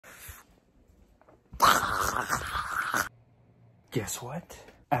Guess what?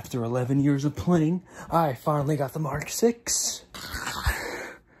 After 11 years of playing, I finally got the Mark 6.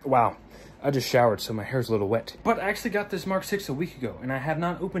 Wow, I just showered, so my hair's a little wet. But I actually got this Mark 6 a week ago, and I have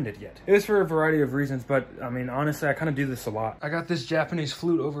not opened it yet. It is for a variety of reasons, but I mean, honestly, I kind of do this a lot. I got this Japanese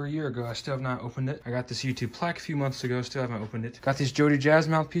flute over a year ago. I still have not opened it. I got this YouTube plaque a few months ago. Still haven't opened it. Got these Jody Jazz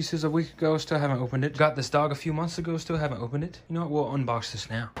mouthpieces a week ago. Still haven't opened it. Got this dog a few months ago. Still haven't opened it. You know what? We'll unbox this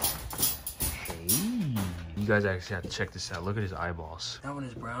now. Hey. You guys actually have to check this out. Look at his eyeballs. That one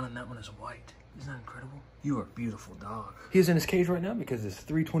is brown and that one is white. Isn't that incredible? You are a beautiful dog. He's in his cage right now because it's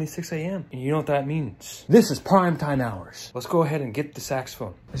 3:26 a.m. And you know what that means. This is prime time hours. Let's go ahead and get the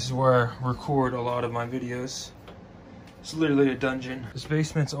saxophone. This is where I record a lot of my videos. It's literally a dungeon. This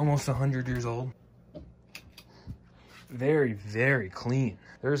basement's almost 100 years old. Very, very clean.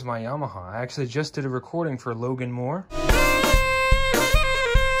 There's my Yamaha. I actually just did a recording for Logan Moore.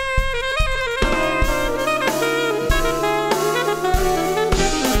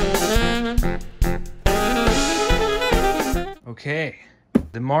 Okay,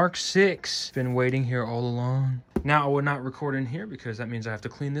 the Mark 6. Been waiting here all along. Now I would not record in here because that means I have to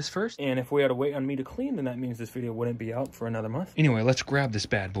clean this first. And if we had to wait on me to clean, then that means this video wouldn't be out for another month. Anyway, let's grab this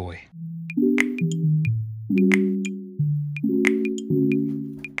bad boy.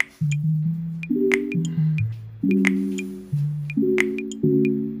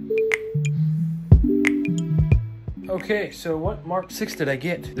 Okay, so what Mark 6 did I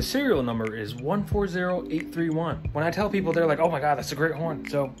get? The serial number is 140831. When I tell people, they're like, oh my god, that's a great horn.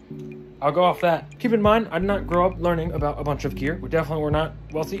 So I'll go off that. Keep in mind, I did not grow up learning about a bunch of gear. We definitely were not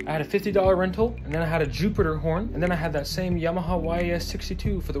wealthy. I had a $50 rental, and then I had a Jupiter horn, and then I had that same Yamaha YES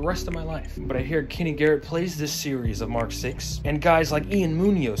 62 for the rest of my life. But I hear Kenny Garrett plays this series of Mark 6, and guys like Ian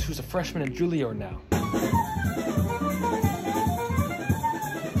Munoz, who's a freshman at Juilliard now.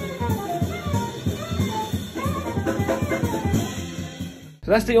 So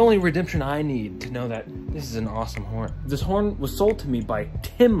that's the only redemption I need to know that this is an awesome horn. This horn was sold to me by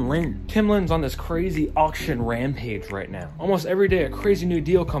Tim Lin. Tim Lin's on this crazy auction rampage right now. Almost every day a crazy new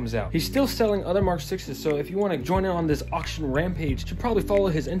deal comes out. He's still selling other Mark 6s, so if you want to join in on this auction rampage, you should probably follow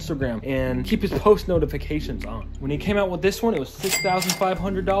his Instagram and keep his post notifications on. When he came out with this one, it was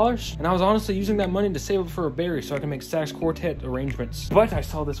 $6,500, and I was honestly using that money to save up for a Barry so I can make sax quartet arrangements. But I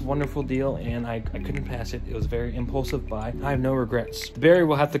saw this wonderful deal and I couldn't pass it. It was a very impulsive buy. I have no regrets. The Barry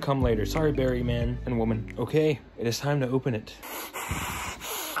will have to come later. Sorry, Barry man and woman. Okay, it is time to open it.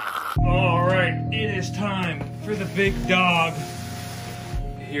 All right, it is time for the big dog.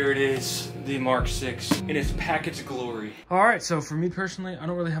 Here it is, the Mark 6 in its package glory. All right, so for me personally, I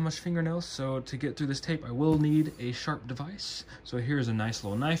don't really have much fingernails, so to get through this tape, I will need a sharp device. So here's a nice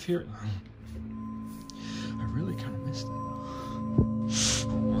little knife here. I really kind of missed it.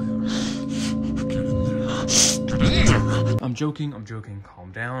 I'm joking,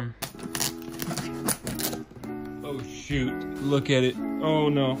 calm down. Oh shoot, look at it. Oh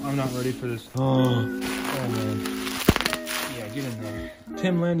no, I'm not ready for this. Oh man. Yeah, get in there.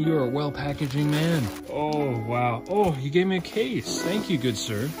 Tim Lin, you're a well-packaging man. Oh wow. Oh, you gave me a case. Thank you, good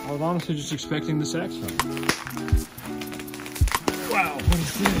sir. I was honestly just expecting the saxophone. Wow, what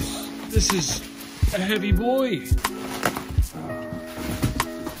is this? This is a heavy boy.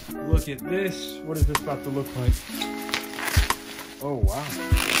 Look at this. What is this about to look like? Oh, wow.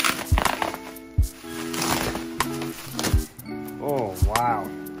 Oh, wow.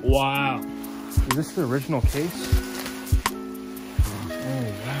 Wow. Is this the original case? Oh,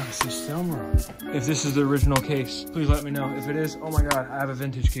 wow. This is Selmer. If this is the original case, please let me know. If it is, oh my god, I have a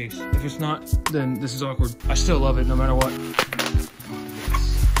vintage case. If it's not, then this is awkward. I still love it no matter what. Yes.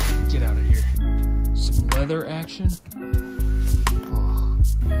 Get out of here. Some leather action.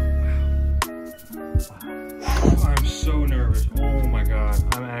 I'm so nervous. Oh my god,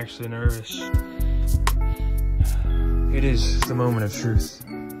 I'm actually nervous. It is the moment of truth.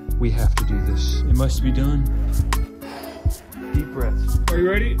 We have to do this. It must be done. Deep breaths. Are you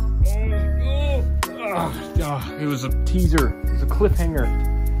ready? It was a teaser. It was a cliffhanger.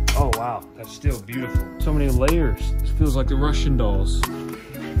 Oh wow, that's still beautiful. So many layers. This feels like the Russian dolls.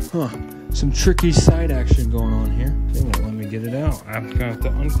 Huh. Some tricky side action going on here. They won't let me get it out. I'm gonna have to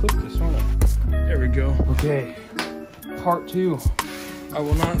unclip this one. There we go. Okay, part 2. I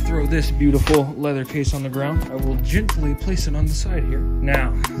will not throw this beautiful leather case on the ground. I will gently place it on the side here.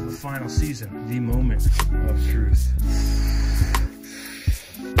 Now, the final season, the moment of truth.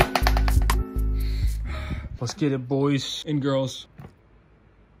 Let's get it, boys and girls.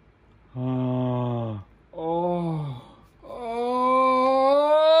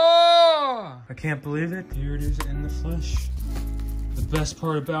 I can't believe it. Here it is in the flesh. The The best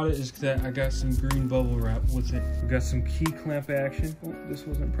part about it is that I got some green bubble wrap with it. We got some key clamp action. Oh, this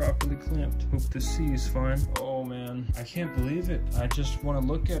wasn't properly clamped. Hope the C is fine. Oh man, I can't believe it. I just want to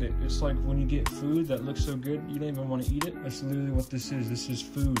look at it. It's like when you get food that looks so good, you don't even want to eat it. That's literally what this is. This is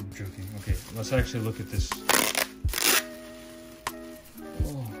food. I'm joking. Okay, let's actually look at this.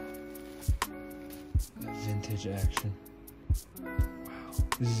 Oh, that vintage action.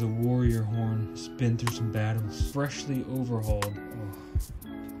 This is a warrior horn. It's been through some battles. Freshly overhauled. Oh.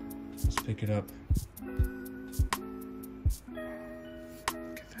 Let's pick it up. Look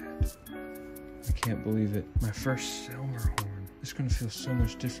at that. I can't believe it. My first Selmer horn. It's gonna feel so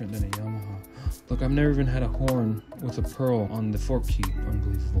much different than a Yamaha. Look, I've never even had a horn with a pearl on the fork key.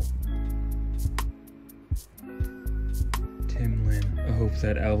 Unbelievable. Tim Lin, I hope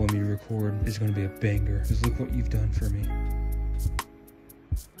that album you record is gonna be a banger. Because look what you've done for me.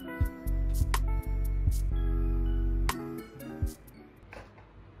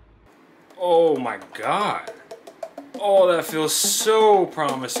 Oh my God. Oh, that feels so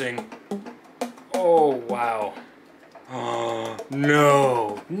promising. Oh, wow. Oh,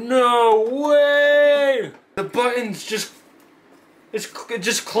 no. No way! The buttons just... it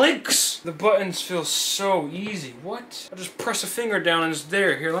just clinks. The buttons feel so easy. What? I just press a finger down and it's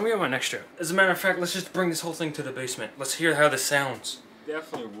there. Here, let me get my next strap. As a matter of fact, let's just bring this whole thing to the basement. Let's hear how this sounds.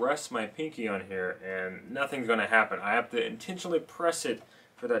 Definitely rest my pinky on here and nothing's gonna happen. I have to intentionally press it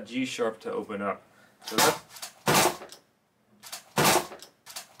for that G sharp to open up. So that's...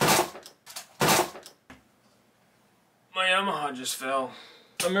 my Yamaha just fell.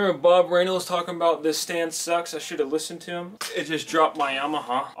 I remember Bob Reynolds talking about this stand sucks. I should have listened to him. It just dropped my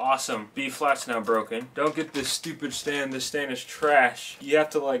Yamaha. Awesome. B flat's now broken. Don't get this stupid stand. This stand is trash. You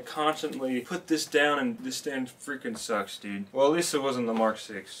have to like constantly put this down and this stand freaking sucks, dude. Well, at least it wasn't the Mark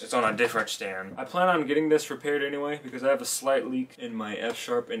 6. It's on a different stand. I plan on getting this repaired anyway because I have a slight leak in my F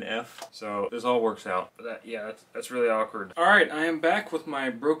sharp and F. So this all works out. But that's really awkward. Alright, I am back with my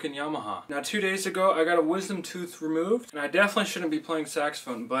broken Yamaha. Now 2 days ago I got a wisdom tooth removed and I definitely shouldn't be playing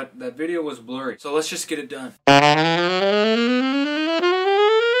saxophone, but that video was blurry. So let's just get it done.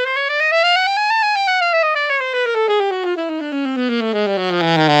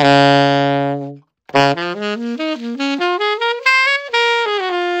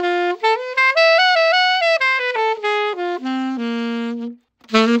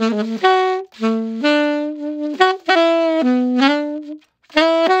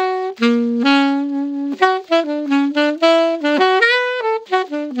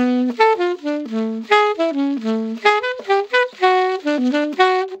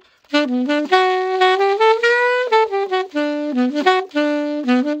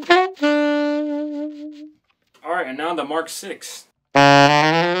 Alright, and now the Mark 6.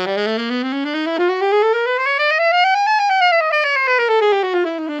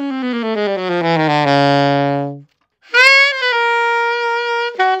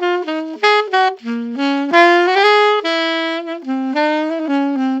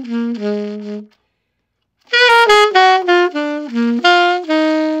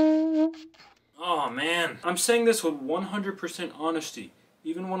 Oh man, I'm saying this with 100% honesty.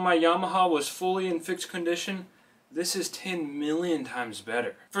 Even when my Yamaha was fully in fixed condition, this is 10 million times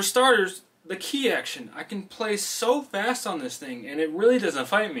better. For starters, the key action. I can play so fast on this thing and it really doesn't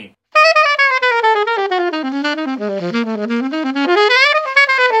fight me.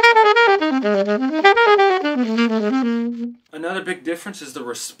 Another big difference is the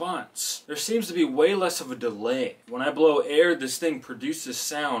response. There seems to be way less of a delay. When I blow air, this thing produces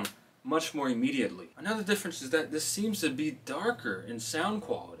sound much more immediately. Another difference is that this seems to be darker in sound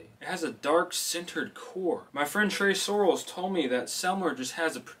quality. It has a dark centered core. My friend Trey Sorrells told me that Selmer just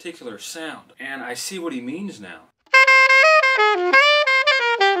has a particular sound, and I see what he means now.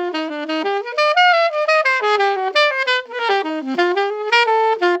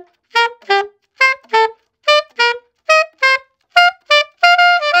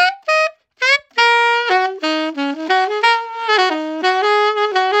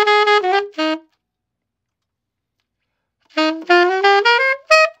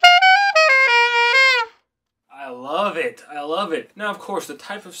 I love it. Now, of course, the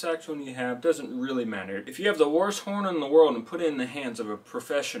type of saxophone you have doesn't really matter. If you have the worst horn in the world and put it in the hands of a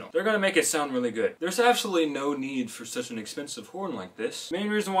professional, they're going to make it sound really good. There's absolutely no need for such an expensive horn like this. Main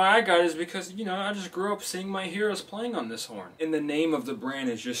reason why I got it is because, you know, I just grew up seeing my heroes playing on this horn. And the name of the brand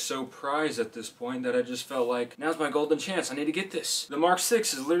is just so prized at this point that I just felt like, now's my golden chance. I need to get this. The Mark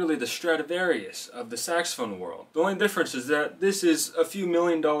 6 is literally the Stradivarius of the saxophone world. The only difference is that this is a few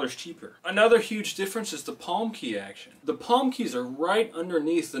 $1,000,000 cheaper. Another huge difference is the palm key action. The palm keys are right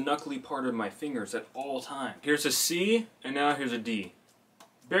underneath the knuckly part of my fingers at all times. Here's a C, and now here's a D.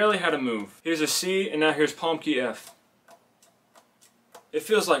 Barely had to move. Here's a C, and now here's palm key F. It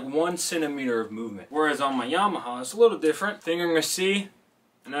feels like 1 centimeter of movement. Whereas on my Yamaha, it's a little different. Fingering a C,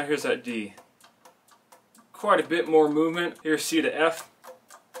 and now here's that D. Quite a bit more movement. Here's C to F.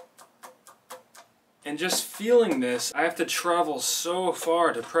 And just feeling this, I have to travel so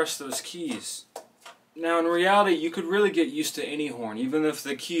far to press those keys. Now in reality, you could really get used to any horn, even if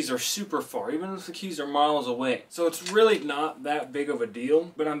the keys are super far, even if the keys are miles away. So it's really not that big of a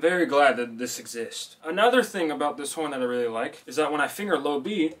deal, but I'm very glad that this exists. Another thing about this horn that I really like is that when I finger low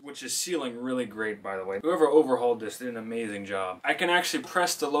B, which is sealing really great by the way, whoever overhauled this did an amazing job. I can actually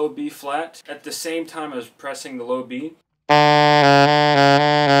press the low B flat at the same time as pressing the low B,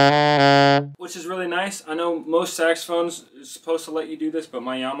 which is really nice. I know most saxophones is supposed to let you do this, but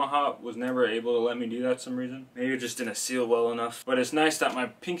my Yamaha was never able to let me do that for some reason. Maybe it just didn't seal well enough. But it's nice that my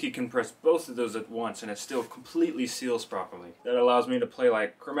pinky can press both of those at once and it still completely seals properly. That allows me to play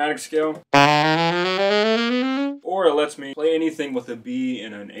like chromatic scale, or it lets me play anything with a B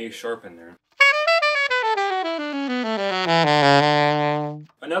and an A sharp in there.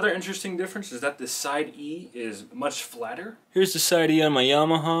 Another interesting difference is that the side E is much flatter. Here's the side E on my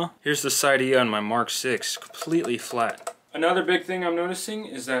Yamaha. Here's the side E on my Mark 6, completely flat. Another big thing I'm noticing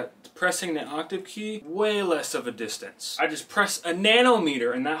is that pressing the octave key, way less of a distance. I just press a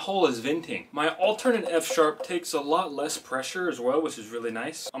nanometer and that hole is venting. My alternate F sharp takes a lot less pressure as well, which is really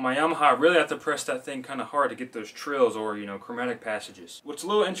nice. On my Yamaha, I really have to press that thing kind of hard to get those trills or, you know, chromatic passages. What's a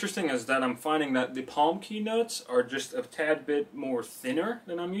little interesting is that I'm finding that the palm key notes are just a tad bit more thinner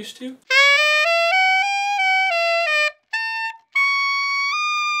than I'm used to.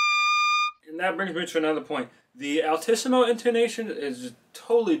 And that brings me to another point. The altissimo intonation is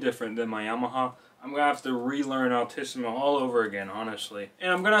totally different than my Yamaha. I'm going to have to relearn altissimo all over again, honestly. And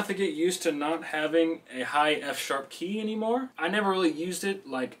I'm going to have to get used to not having a high F sharp key anymore. I never really used it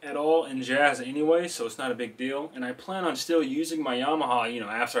like at all in jazz anyway, so it's not a big deal. And I plan on still using my Yamaha, you know,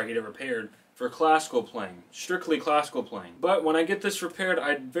 after I get it repaired, for classical playing, strictly classical playing. But when I get this repaired,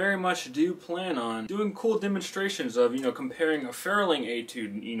 I very much do plan on doing cool demonstrations of, you know, comparing a Farrelling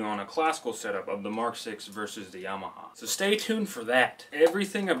etude, you know, on a classical setup of the Mark 6 versus the Yamaha. So stay tuned for that.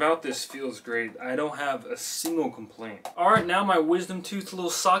 Everything about this feels great. I don't have a single complaint. Alright, now my wisdom tooth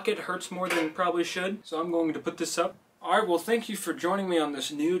little socket hurts more than it probably should, so I'm going to put this up. Alright, well thank you for joining me on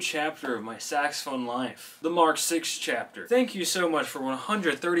this new chapter of my saxophone life. The Mark 6 chapter. Thank you so much for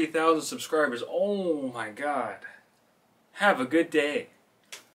 130,000 subscribers. Oh my god. Have a good day.